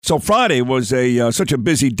So Friday was such a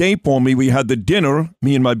busy day for me. We had the dinner,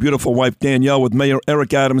 me and my beautiful wife Danielle, with Mayor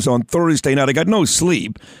Eric Adams on Thursday night. I got no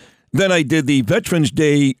sleep. Then I did the Veterans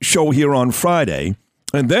Day show here on Friday.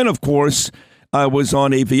 And then, of course, I was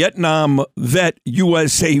on a Vietnam Vet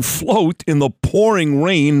USA float in the pouring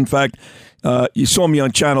rain. In fact, you saw me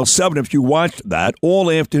on Channel 7 if you watched that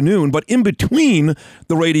all afternoon. But in between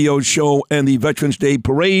the radio show and the Veterans Day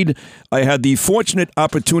parade, I had the fortunate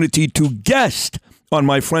opportunity to guest on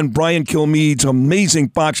my friend Brian Kilmeade's amazing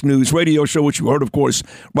Fox News radio show, which you heard, of course,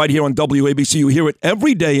 right here on WABC. You hear it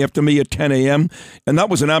every day after me at 10 a.m., and that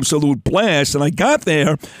was an absolute blast. And I got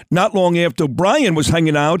there not long after Brian was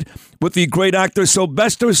hanging out with the great actor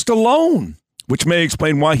Sylvester Stallone, which may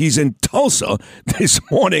explain why he's in Tulsa this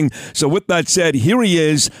morning. So with that said, here he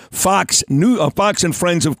is, Fox and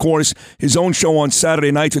Friends, of course, his own show on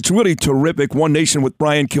Saturday nights. It's really terrific, One Nation with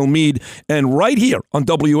Brian Kilmeade. And right here on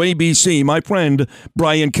WABC, my friend,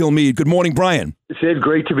 Brian Kilmeade. Good morning, Brian. Sid,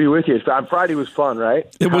 great to be with you. Friday was fun, right?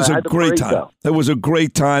 It was a great time. It was a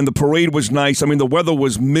great time. The parade was nice. I mean, the weather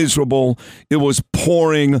was miserable. It was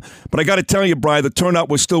pouring. But I got to tell you, Brian, the turnout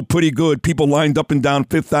was still pretty good. People lined up and down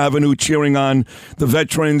Fifth Avenue cheering on the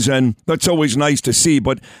veterans, and that's always nice to see.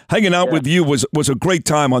 But hanging out with you was a great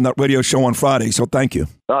time on that radio show on Friday, so thank you.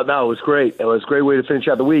 No, it was great. It was a great way to finish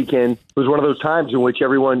out the weekend. It was one of those times in which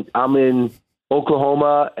I'm in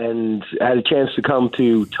Oklahoma and had a chance to come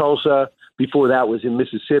to Tulsa. Before that was in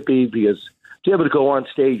Mississippi, because to be able to go on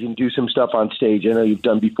stage and do some stuff on stage, I know you've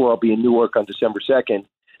done before. I'll be in Newark on December 2nd,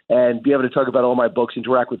 and be able to talk about all my books,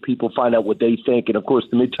 interact with people, find out what they think, and of course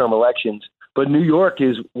the midterm elections. But New York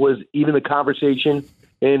was even the conversation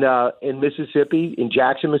in Mississippi, in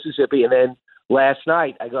Jackson, Mississippi, and then last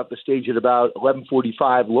night I got off the stage at about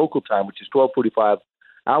 11:45 local time, which is 12:45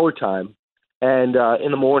 our time, and in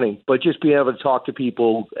the morning. But just being able to talk to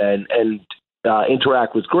people and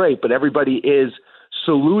interact was great, but everybody is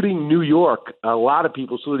saluting New York. A lot of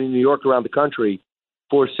people saluting New York around the country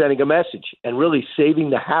for sending a message and really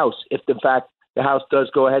saving the House if, in fact, the House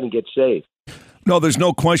does go ahead and get saved. No, there's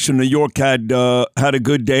no question New York had a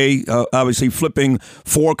good day, obviously flipping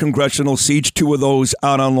 4 congressional seats, 2 of those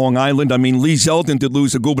out on Long Island. I mean, Lee Zeldin did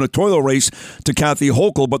lose the gubernatorial race to Kathy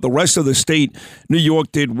Hochul, but the rest of the state, New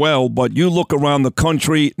York did well. But you look around the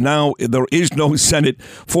country, now there is no Senate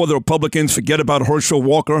for the Republicans. Forget about Herschel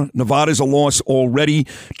Walker. Nevada's a loss already.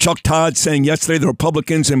 Chuck Todd saying yesterday the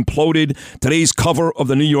Republicans imploded. Today's cover of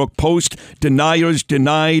the New York Post, deniers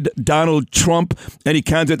denied Donald Trump. Any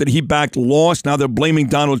candidate that he backed lost. Now they're blaming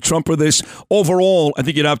Donald Trump for this. Overall, I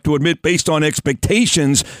think you'd have to admit, based on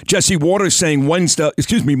expectations, Jesse Waters saying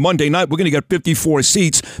Monday night, we're going to get 54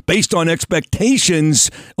 seats. Based on expectations,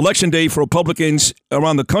 Election Day for Republicans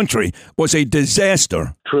around the country was a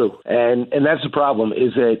disaster. True. And that's the problem,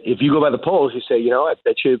 is that if you go by the polls, you say, I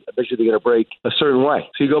bet you they're going to break a certain way.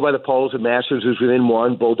 So you go by the polls, and Masters is within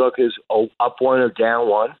 1, Bulldog is up 1 or down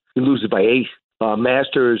 1. You lose it by 8.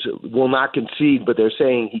 Masters will not concede, but they're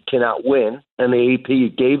saying he cannot win, and the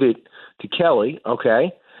AP gave it to Kelly,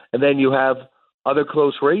 okay? And then you have other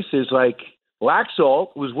close races like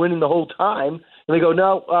Laxalt was winning the whole time, and they go,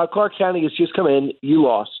 no, Clark County has just come in, you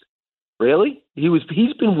lost. Really?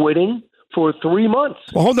 He's been winning for 3 months.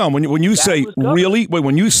 Well, hold on. When you say really,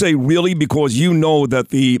 when you say really, because you know that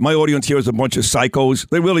my audience here is a bunch of psychos.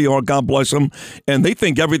 They really are, God bless them. And they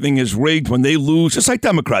think everything is rigged when they lose, just like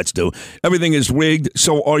Democrats do. Everything is rigged.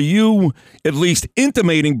 So are you at least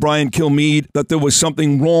intimating, Brian Kilmeade, that there was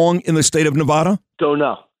something wrong in the state of Nevada? Don't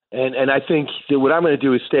know. And I think that what I'm going to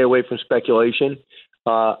do is stay away from speculation.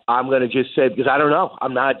 I'm going to just say, because I don't know.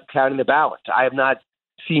 I'm not counting the ballots. I have not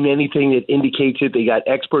seen anything that indicates it. They got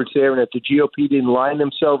experts there, and if the GOP didn't line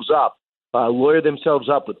themselves up, lawyer themselves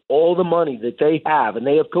up with all the money that they have and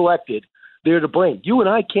they have collected, they're to blame. You and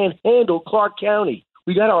I can't handle Clark County.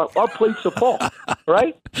 We got our plates are full,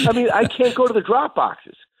 right? I mean, I can't go to the drop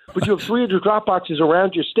boxes, but you have 300 drop boxes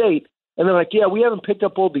around your state, and they're like, yeah, we haven't picked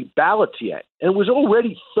up all the ballots yet. And it was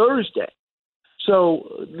already Thursday.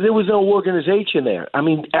 So there was no organization there. I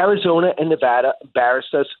mean, Arizona and Nevada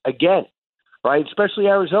embarrassed us again. Right, especially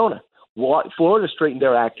Arizona. Florida straightened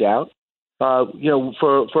their act out.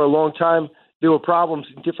 For a long time, there were problems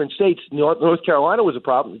in different states. North Carolina was a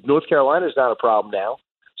problem. North Carolina is not a problem now.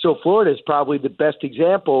 So Florida is probably the best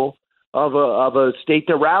example of a state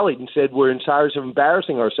that rallied and said we're in tired of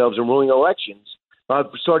embarrassing ourselves and ruining elections.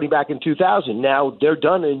 Starting back in 2000, now they're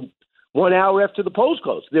done in 1 hour after the polls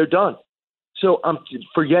close. They're done. So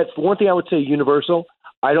for one thing, I would say universal.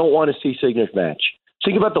 I don't want to see signatures match.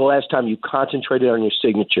 Think about the last time you concentrated on your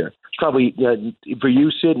signature, probably, for you,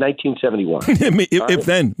 Sid, 1971. if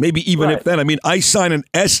then, maybe even if then. I mean, I sign an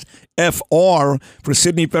SFR for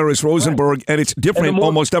Sidney Ferris Rosenberg, and it's different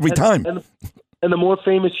almost every time. And the more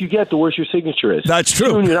famous you get, the worse your signature is. That's true.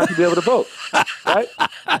 Soon you're not going to be able to vote, right?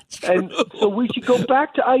 And so we should go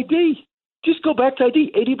back to ID. Just go back to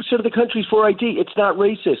ID. 80% of the country's for ID. It's not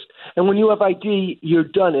racist. And when you have ID, you're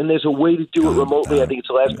done. And there's a way to do it remotely. I think it's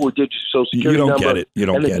the last 4 digits of Social Security number. You don't get it. You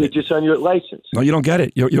don't get it. And the digits on your license. No, you don't get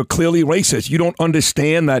it. You're clearly racist. You don't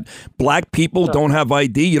understand that black people don't have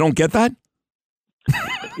ID. You don't get that?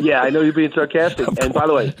 Yeah, I know you're being sarcastic. And by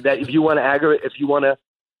the way, that if you want to aggravate, if you want to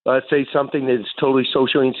say something that is totally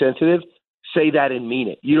socially insensitive, say that and mean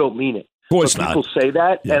it. You don't mean it. Of course but not. People say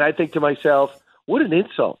that, and I think to myself, what an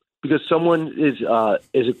insult. Because someone is a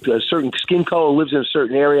certain skin color, lives in a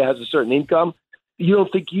certain area, has a certain income. You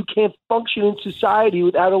don't think you can't function in society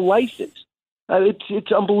without a license.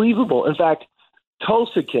 It's unbelievable. In fact,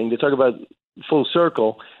 Tulsa King, to talk about full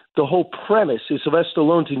circle, the whole premise is Sylvester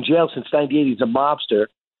Stallone's in jail since 98. He's a mobster,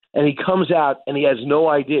 and he comes out and he has no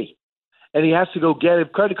ID. And he has to go get a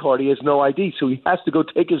credit card. He has no ID, so he has to go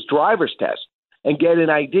take his driver's test and get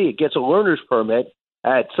an ID. Gets a learner's permit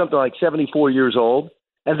at something like 74 years old,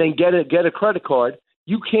 and then get a credit card.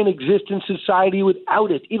 You can't exist in society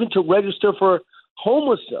without it, even to register for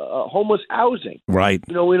homeless housing. Right.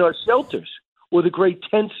 In our shelters, or the great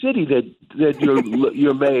tent city that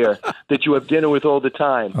your mayor that you have dinner with all the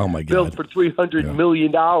time. Oh my God. Built for $300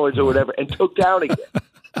 million or whatever, and took down again.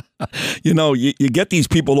 You get these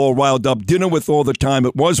people all riled up. Dinner with all the time.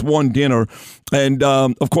 It was one dinner. And,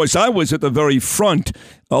 of course, I was at the very front,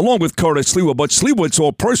 along with Curtis Slewa. But Slewa's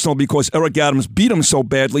all personal because Eric Adams beat him so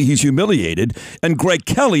badly, he's humiliated. And Greg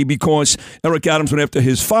Kelly because Eric Adams went after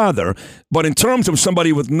his father. But in terms of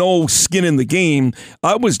somebody with no skin in the game,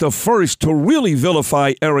 I was the first to really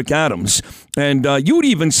vilify Eric Adams. And you would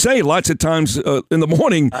even say lots of times in the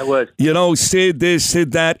morning, I would. Sid this,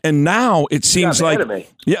 Sid that. And now it seems like...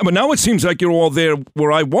 Yeah, but now it seems like you're all there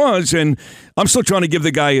where I was, and I'm still trying to give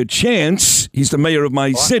the guy a chance. He's the mayor of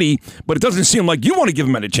my city, but it doesn't seem like you want to give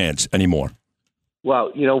him any chance anymore.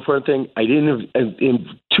 Well, for a thing, I didn't. In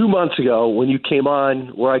 2 months ago, when you came on,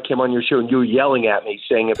 where I came on your show, and you were yelling at me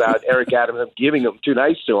saying about Eric Adams, I'm giving him too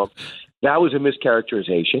nice to him. That was a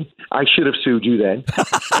mischaracterization. I should have sued you then.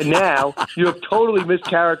 And now you have totally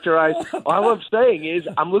mischaracterized. All I'm saying is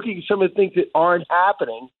I'm looking at some of the things that aren't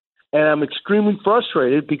happening. And I'm extremely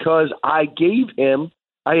frustrated because I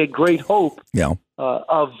had great hope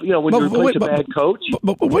of, when you replace a bad coach.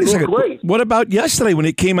 But wait a second. Great. What about yesterday when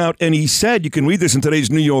he came out and he said, you can read this in today's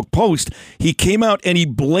New York Post, he came out and he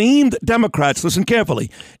blamed Democrats. Listen carefully.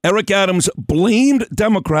 Eric Adams blamed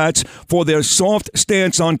Democrats for their soft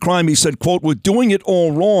stance on crime. He said, quote, we're doing it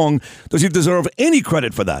all wrong. Does he deserve any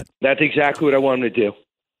credit for that? That's exactly what I want him to do.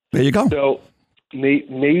 There you go. So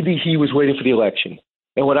maybe he was waiting for the election.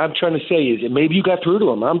 And what I'm trying to say is that maybe you got through to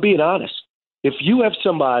him. I'm being honest. If you have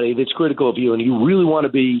somebody that's critical of you and you really want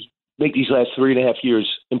to make these last 3.5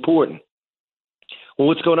 years important, well,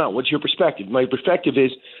 what's going on? What's your perspective? My perspective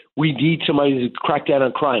is we need somebody to crack down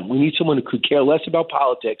on crime. We need someone who could care less about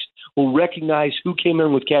politics, will recognize who came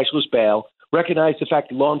in with cashless bail, recognize the fact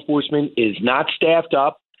that law enforcement is not staffed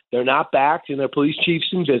up, they're not backed, and their police chief's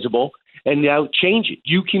invisible, and now change it.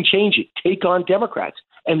 You can change it. Take on Democrats.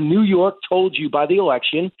 And New York told you by the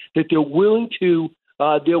election that they're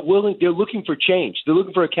looking for change. They're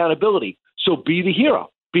looking for accountability. So be the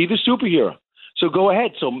hero, be the superhero. So go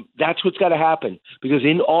ahead. So that's what's got to happen, because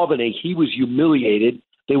in Albany, he was humiliated.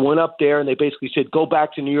 They went up there and they basically said, go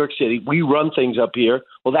back to New York City. We run things up here.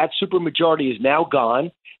 Well, that supermajority is now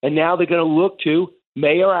gone. And now they're going to look to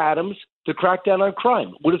Mayor Adams to crack down on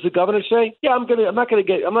crime. What does the governor say? Yeah, I'm not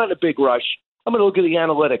in a big rush. I'm going to look at the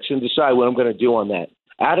analytics and decide what I'm going to do on that.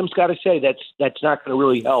 Adams got to say that's not going to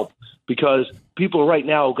really help, because people right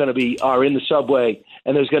now are in the subway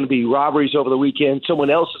and there's going to be robberies over the weekend.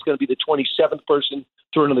 Someone else is going to be the 27th person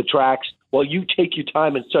thrown on the tracks while you take your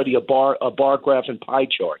time and study a bar graph and pie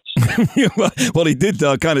charts. Well, he did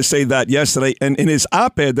kind of say that yesterday. And in his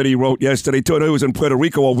op-ed that he wrote yesterday, too, I know he was in Puerto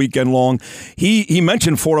Rico all weekend long, he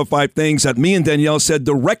mentioned 4 or 5 things that me and Danielle said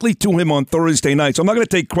directly to him on Thursday night. So I'm not going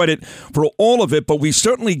to take credit for all of it, but we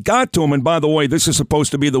certainly got to him. And by the way, this is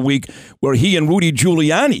supposed to be the week where he and Rudy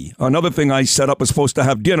Giuliani, another thing I set up, is supposed to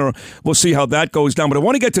have dinner. We'll see how that goes down. But I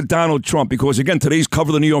want to get to Donald Trump because, again, today's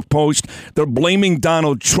cover of the New York Post, they're blaming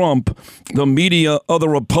Donald Trump, the media, other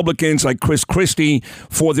Republicans like Chris Christie,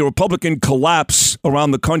 for the Republican collapse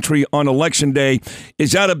around the country on Election Day.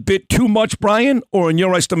 Is that a bit too much, Brian, or in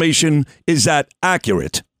your estimation, is that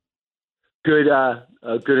accurate? Good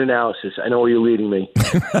analysis. I know where you're leading me.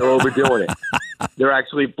 They're overdoing it. They're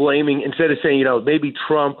actually blaming, instead of saying, maybe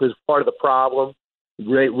Trump is part of the problem,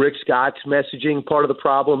 Rick Scott's messaging, part of the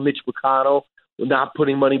problem, Mitch McConnell not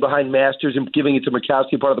putting money behind Masters and giving it to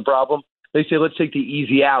Murkowski, part of the problem. They say, let's take the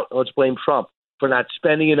easy out. Let's blame Trump for not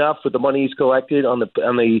spending enough with the money he's collected on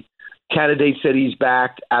the candidates that he's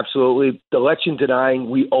backed. Absolutely. The election denying,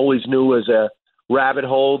 we always knew was a rabbit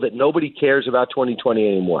hole that nobody cares about 2020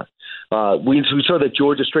 anymore. We saw that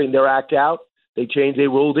Georgia straightened their act out. They changed. They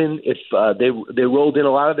rolled in. They rolled in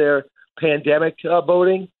a lot of their pandemic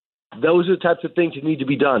voting. Those are the types of things that need to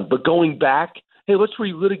be done. But going back, hey, let's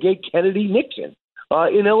relitigate Kennedy-Nixon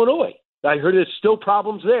in Illinois. I heard there's still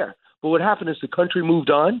problems there. But what happened is the country moved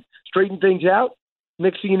on, straightened things out.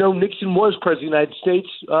 Next thing you know, Nixon was president of the United States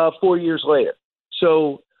 4 years later.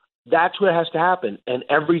 So that's what has to happen. And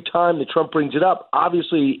every time that Trump brings it up,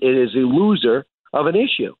 obviously it is a loser of an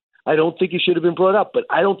issue. I don't think it should have been brought up, but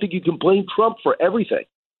I don't think you can blame Trump for everything.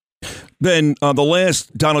 Then the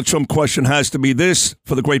last Donald Trump question has to be this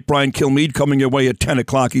for the great Brian Kilmeade coming your way at 10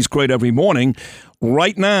 o'clock. He's great every morning.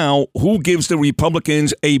 Right now, who gives the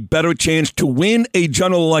Republicans a better chance to win a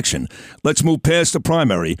general election? Let's move past the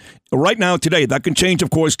primary. Right now, today, that can change,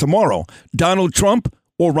 of course, tomorrow. Donald Trump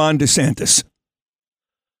or Ron DeSantis?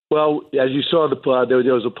 Well, as you saw, there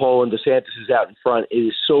was a poll, and DeSantis is out in front. It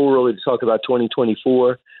is so early to talk about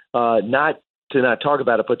 2024. Not to not talk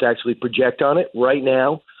about it, but to actually project on it. Right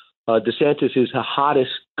now, DeSantis is the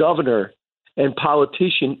hottest governor and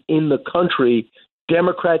politician in the country.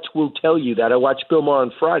 Democrats will tell you that. I watched Bill Maher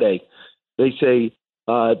on Friday. They say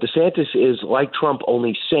DeSantis is like Trump,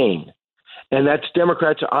 only sane. And that's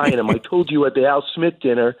Democrats are eyeing him. I told you at the Al Smith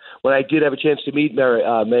dinner when I did have a chance to meet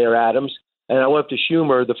Mayor Adams, and I went up to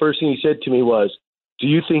Schumer, the first thing he said to me was, do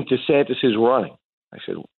you think DeSantis is running? I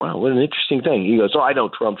said, wow, what an interesting thing. He goes, I know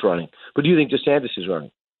Trump's running, but do you think DeSantis is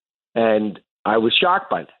running? And I was shocked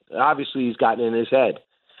by that. Obviously, he's gotten in his head.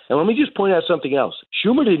 And let me just point out something else.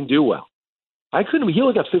 Schumer didn't do well. He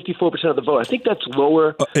only got 54% of the vote. I think that's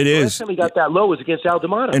lower. It is. Last time he got that low was against Al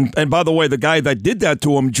D'Amato. And by the way, the guy that did that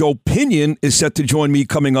to him, Joe Pinion, is set to join me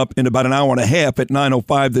coming up in about an hour and a half at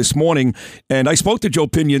 9:05 this morning. And I spoke to Joe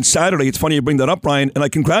Pinion Saturday. It's funny you bring that up, Brian. And I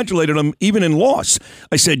congratulated him even in loss.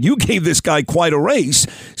 I said, you gave this guy quite a race.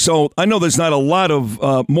 So I know there's not a lot of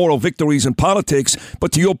moral victories in politics.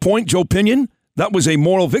 But to your point, Joe Pinion, that was a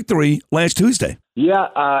moral victory last Tuesday. Yeah,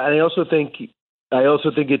 and I also think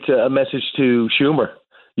it's a message to Schumer.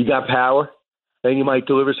 You got power, and you might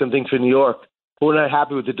deliver some things for New York. But we're not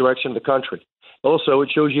happy with the direction of the country. Also, it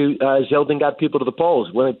shows you Zeldin got people to the polls.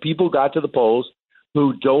 When people got to the polls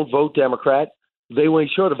who don't vote Democrat, they went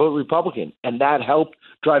sure to vote Republican, and that helped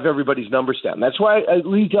drive everybody's numbers down. That's why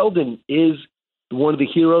Lee Zeldin is one of the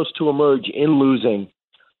heroes to emerge in losing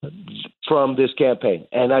from this campaign.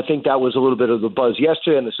 And I think that was a little bit of the buzz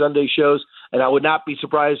yesterday on the Sunday shows, and I would not be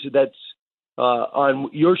surprised if that's on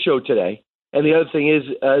your show today. And the other thing is,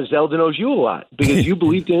 Zeldin owes you a lot because you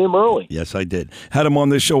believed in him early. Yes, I did. Had him on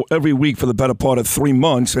this show every week for the better part of 3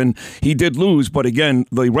 months, and he did lose. But again,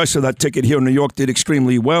 the rest of that ticket here in New York did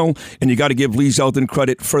extremely well, and you got to give Lee Zeldin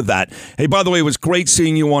credit for that. Hey, by the way, it was great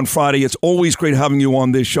seeing you on Friday. It's always great having you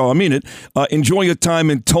on this show. I mean it. Enjoy your time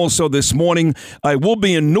in Tulsa this morning. I will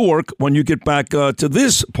be in Newark when you get back to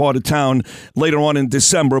this part of town later on in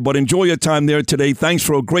December, but enjoy your time there today. Thanks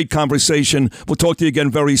for a great conversation. We'll talk to you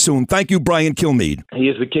again very soon. Thank you, Brian Kilmeade. He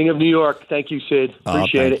is the king of New York. Thank you, Sid.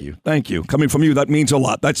 Appreciate it. Thank you. Coming from you, that means a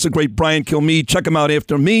lot. That's the great Brian Kilmeade. Check him out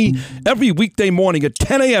after me every weekday morning at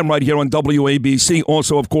 10 a.m. right here on WABC.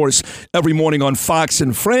 Also, of course, every morning on Fox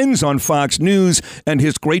and Friends, on Fox News, and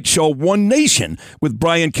his great show, One Nation, with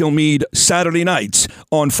Brian Kilmeade, Saturday nights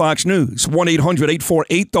on Fox News.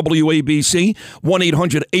 1-800-848-WABC,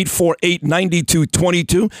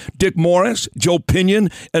 1-800-848-9222. Dick Morris, Joe Pinion,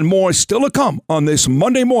 and more still to come on this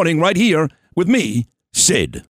Monday morning right here with me, Sid.